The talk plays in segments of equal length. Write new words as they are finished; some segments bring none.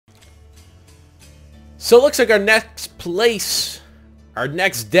So it looks like our next place, our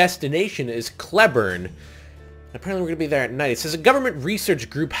next destination is Cleburne. Apparently we're going to be there at night. It says a government research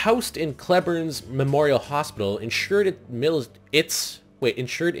group housed in Cleburne's Memorial Hospital ensured it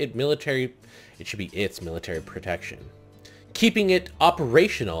should be its military protection, keeping it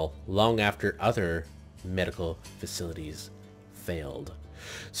operational long after other medical facilities failed.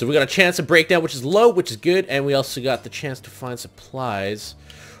 So we got a chance of breakdown, which is low, which is good, and we also got the chance to find supplies.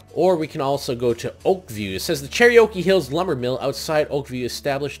 Or we can also go to Oakview. It says the Cherokee Hills Lumber Mill outside Oakview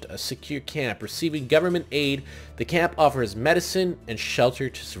established a secure camp. Receiving government aid, the camp offers medicine and shelter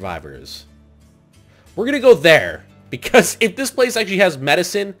to survivors. We're going to go there, because if this place actually has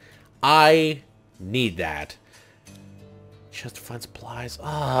medicine, I need that. Just to find supplies.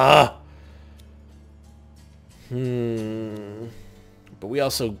 But we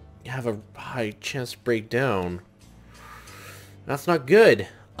also have a high chance to break down. That's not good.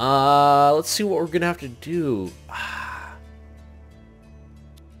 Let's see what we're gonna have to do.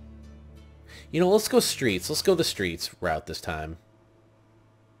 You know, let's go streets. Let's go the streets route this time.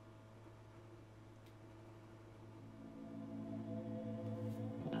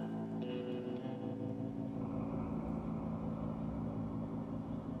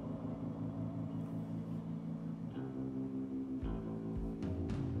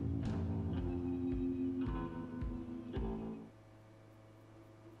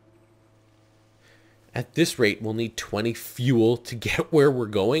 At this rate, we'll need 20 fuel to get where we're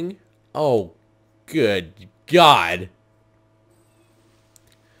going. Oh, good God.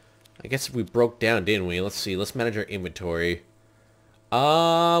 I guess we broke down, didn't we? Let's see. Let's manage our inventory.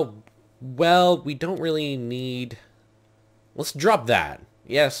 Well, we don't really need... Let's drop that.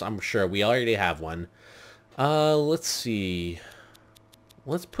 Yes, I'm sure. We already have one. Let's see.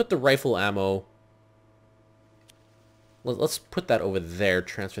 Let's put the rifle ammo... Let's put that over there.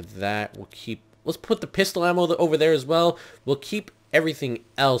 Transfer that. We'll keep... Let's put the pistol ammo over there as well. We'll keep everything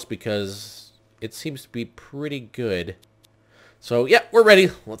else because it seems to be pretty good. So, yeah, we're ready.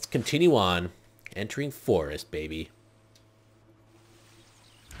 Let's continue on. Entering forest, baby.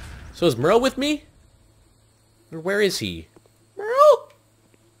 So is Merle with me? Or where is he? Merle?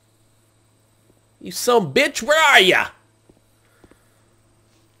 You some bitch, where are ya?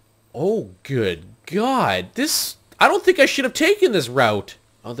 Oh, good God. This... I don't think I should have taken this route.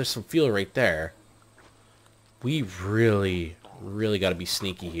 Oh, there's some fuel right there. We really got to be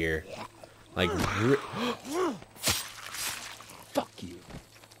sneaky here. Like, fuck you.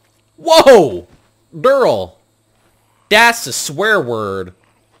 Whoa! Girl. That's a swear word.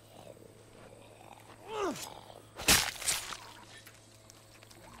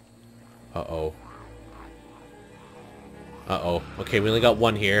 Uh-oh. Uh-oh. Okay, we only got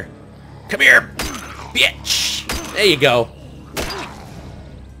one here. Come here, bitch! There you go.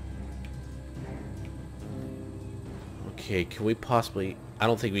 Okay, can we possibly... I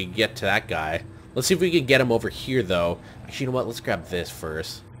don't think we can get to that guy. Let's see if we can get him over here, though. Actually, you know what? Let's grab this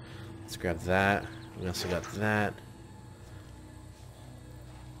first. Let's grab that. We also got that.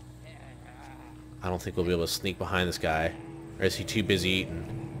 I don't think we'll be able to sneak behind this guy. Or is he too busy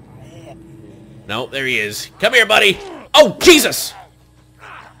eating? No, there he is. Come here, buddy! Oh, Jesus!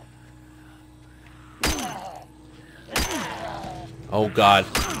 Oh, God.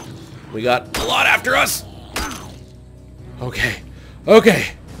 We got a lot after us! Okay.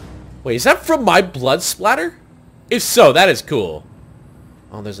 Okay. Wait, is that from my blood splatter? If so, that is cool.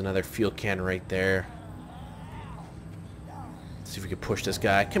 Oh, there's another fuel can right there. Let's see if we can push this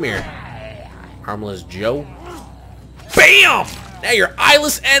guy. Come here. Armless Joe. BAM! Now you're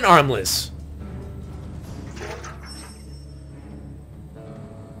eyeless and armless.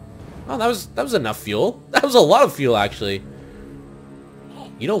 Oh, that was enough fuel. That was a lot of fuel, actually.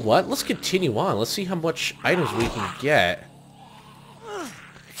 You know what? Let's continue on. Let's see how much items we can get.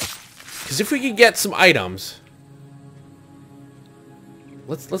 Because if we can get some items,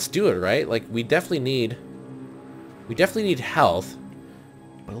 let's do it, right? Like we definitely need health.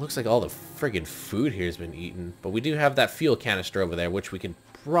 But it looks like all the friggin' food here has been eaten. But we do have that fuel canister over there, which we can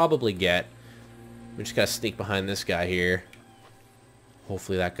probably get. We just gotta sneak behind this guy here.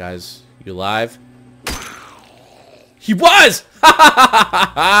 Hopefully that guy's... You alive? He was!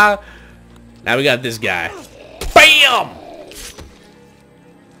 Now we got this guy. BAM!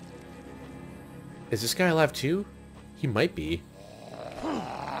 Is this guy alive too? He might be.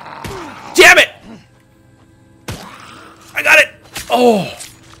 Damn it! I got it! Oh!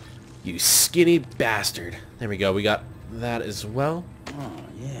 You skinny bastard. There we go. We got that as well. Oh,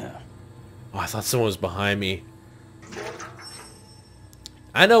 yeah. Oh, I thought someone was behind me.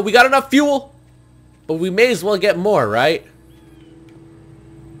 I know, we got enough fuel. But we may as well get more, right?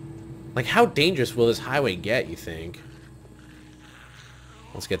 Like, how dangerous will this highway get, you think?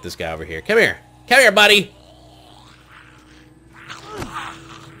 Let's get this guy over here. Come here. Come here, buddy.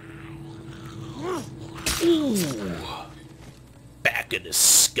 Ooh. Back of the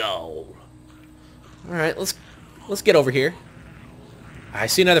skull. Alright, let's get over here. I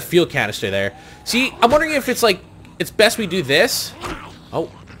see another fuel canister there. See, I'm wondering if it's like, it's best we do this.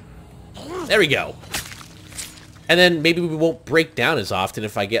 Oh. There we go. And then maybe we won't break down as often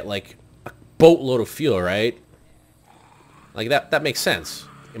if I get like a boatload of fuel, right? Like that makes sense.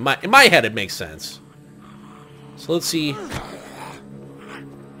 In my head it makes sense. So let's see.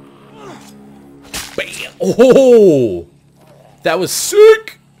 Bam. Oh! That was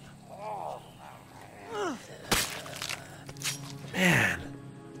sick! Man.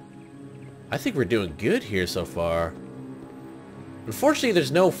 I think we're doing good here so far. Unfortunately,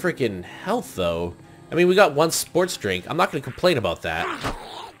 there's no freaking health, though. I mean, we got one sports drink. I'm not going to complain about that.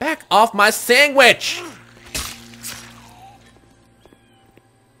 Back off my sandwich!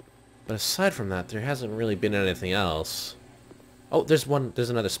 But aside from that, there hasn't really been anything else. Oh, there's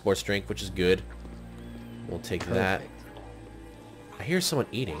another sports drink, which is good. We'll take that. I hear someone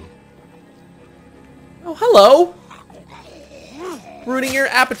eating. Oh, hello! Ruining your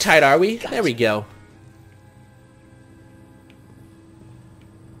appetite, are we? There we go.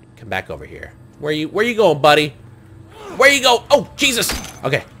 Come back over here. Where you going, buddy? Where you go? Oh, Jesus!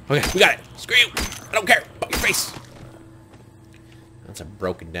 Okay, we got it. Screw you! I don't care. Fuck your face. That's a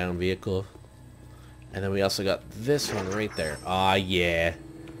broken down vehicle. And then we also got this one right there. Aw, yeah.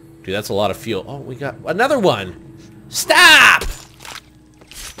 Dude, that's a lot of fuel. Oh, we got another one. Stop!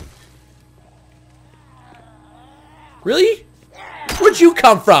 Really? Where'd you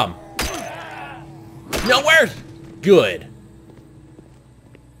come from? Nowhere? Good.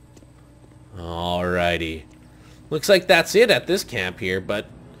 Alrighty. Looks like that's it at this camp here, but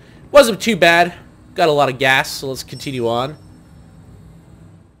wasn't too bad. Got a lot of gas, so let's continue on.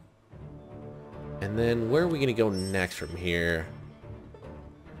 And then where are we going to go next from here?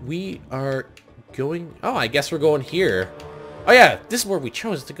 We are going... Oh, I guess we're going here. Oh yeah, this is where we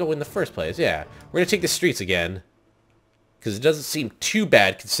chose to go in the first place. Yeah, we're going to take the streets again. Because it doesn't seem too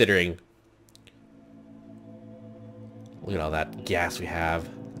bad considering... Look at all that gas we have.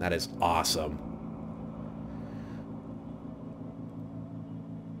 That is awesome.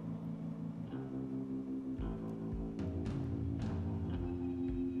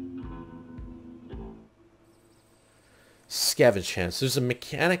 Scavenge chance. There's a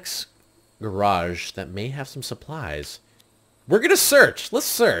mechanic's garage that may have some supplies. We're gonna search. Let's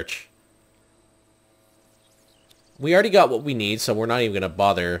search. We already got what we need, so we're not even gonna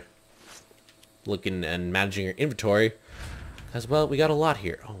bother looking and managing our inventory. As well, we got a lot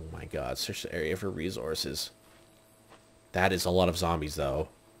here. Oh my god, search the area for resources. That is a lot of zombies, though.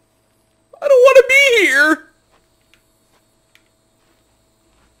 I don't want to be here!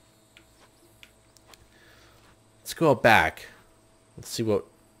 Let's go back. Let's see what...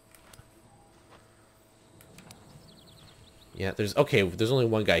 Yeah, there's... Okay, there's only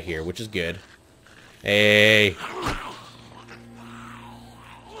one guy here, which is good. Hey!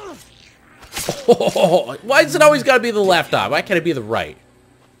 Oh, why is it always got to be the left eye? Why can't it be the right?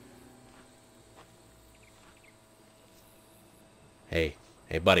 Hey.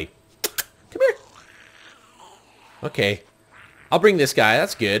 Hey, buddy. Come here. Okay. I'll bring this guy.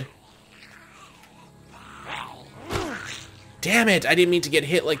 That's good. Damn it. I didn't mean to get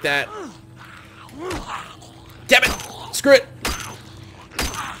hit like that. Damn it. Screw it.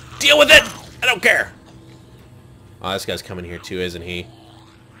 Deal with it. I don't care. Oh, this guy's coming here too, isn't he?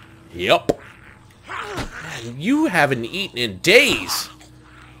 Yup. Man, you haven't eaten in days.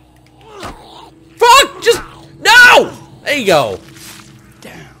 Fuck! Just... No! There you go.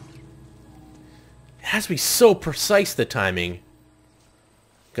 Damn. It has to be so precise, the timing.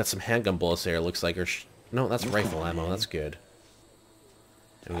 Got some handgun bullets there, it looks like. Or no, that's rifle ammo. That's good.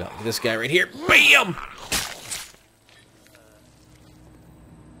 And we got this guy right here. Bam!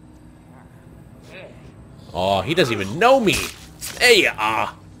 Oh, he doesn't even know me. There you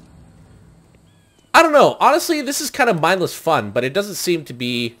are. I don't know. Honestly, this is kind of mindless fun, but it doesn't seem to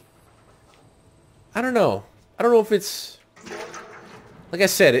be... I don't know. I don't know if it's... Like I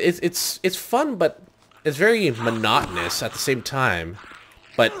said, it's fun, but it's very monotonous at the same time.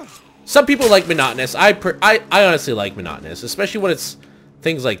 But some people like monotonous. I honestly like monotonous, especially when it's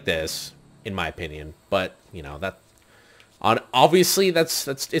things like this, in my opinion. But, you know, that... Obviously,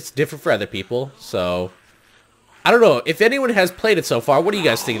 it's different for other people, so... I don't know. If anyone has played it so far, what do you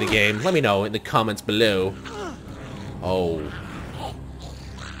guys think of the game? Let me know in the comments below. Oh.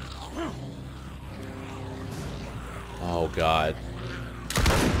 Oh, God.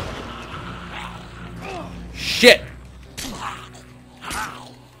 shit!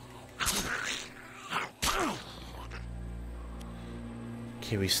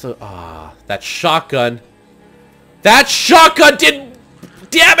 Okay, we still... Ah, that shotgun. That shotgun did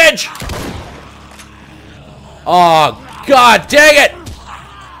damage! Oh, god dang it!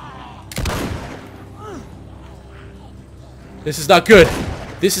 This is not good.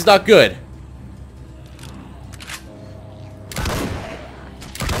 This is not good.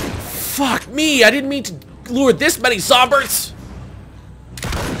 Fuck me! I didn't mean to lure this many zombies!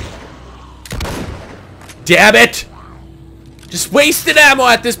 Damn it! Just wasted ammo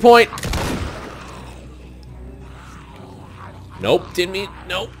at this point! Nope, didn't mean...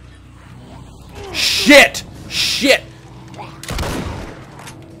 Nope. Shit! Shit!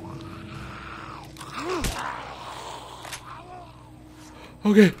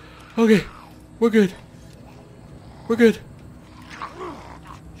 Okay, okay. We're good. We're good.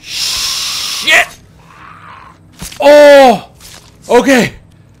 Shit! Oh! Okay.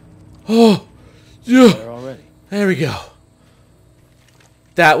 Oh. Yeah. There already. There we go.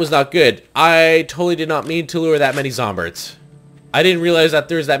 That was not good. I totally did not mean to lure that many zombies. I didn't realize that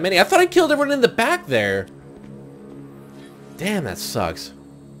there's that many. I thought I killed everyone in the back there. Damn, that sucks.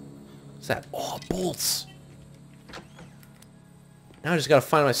 What's that? Oh, bolts. Now I just gotta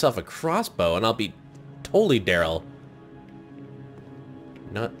find myself a crossbow and I'll be totally Daryl.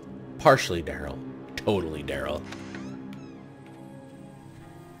 Not partially Daryl. Totally Daryl.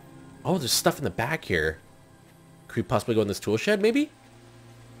 Oh, there's stuff in the back here. Could we possibly go in this tool shed, maybe?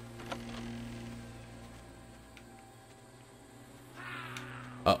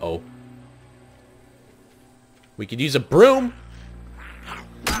 Uh-oh. We could use a broom.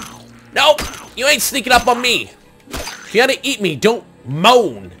 Nope! You ain't sneaking up on me! If you gotta eat me, don't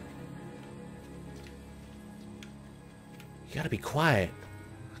moan! You gotta be quiet.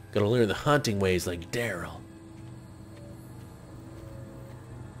 Gotta learn the hunting ways like Daryl.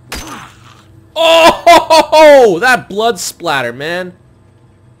 Oh! That blood splatter, man!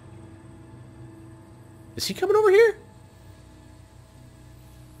 Is he coming over here?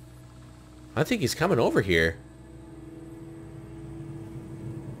 I think he's coming over here.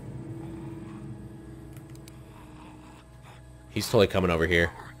 He's totally coming over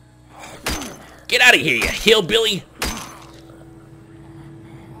here. Get out of here, you hillbilly!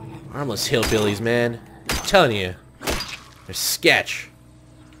 Harmless hillbillies, man. I'm telling you. They're sketch.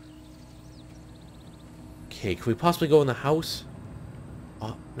 Okay, can we possibly go in the house?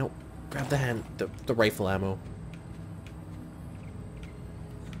 Oh, no. Grab the rifle ammo.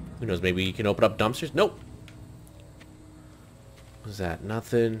 Who knows, maybe you can open up dumpsters? Nope. What's that?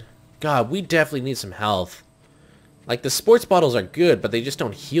 Nothing. God, we definitely need some health. Like, the sports bottles are good, but they just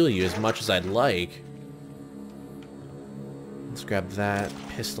don't heal you as much as I'd like. Let's grab that.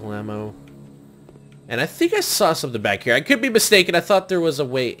 Pistol ammo. And I think I saw something back here. I could be mistaken. I thought there was a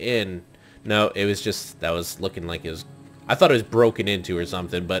way in. No, it was just... That was looking like it was... I thought it was broken into or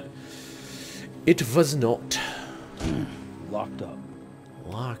something, but... It was not. Locked up.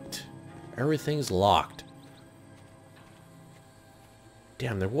 Locked. Everything's locked.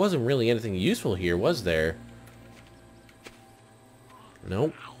 Damn, there wasn't really anything useful here, was there?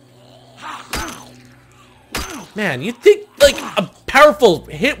 Nope. Man, you'd think, like, a powerful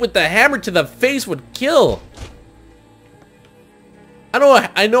hit with the hammer to the face would kill.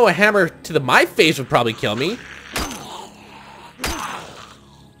 I know a hammer to my face would probably kill me.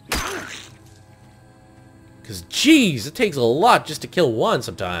 Because, geez, it takes a lot just to kill one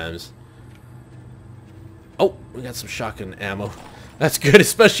sometimes. Oh, we got some shotgun ammo. That's good,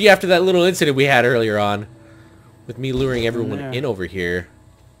 especially after that little incident we had earlier on. With me luring everyone in over here.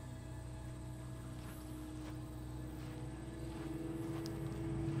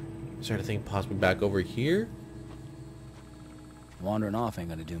 Is there anything possibly back over here? Wandering off ain't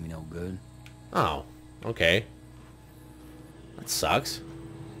gonna do me no good. Oh, okay. That sucks.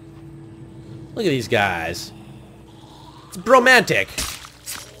 Look at these guys. It's bromantic.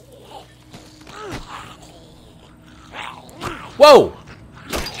 Whoa!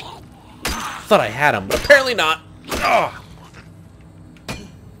 Thought I had him, but apparently not. Ugh.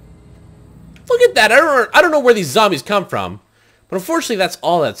 Look at that. I don't know where these zombies come from. But unfortunately, that's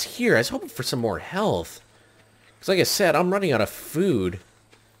all that's here. I was hoping for some more health. Because like I said, I'm running out of food.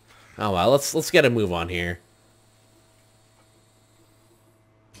 Oh well, let's get a move on here.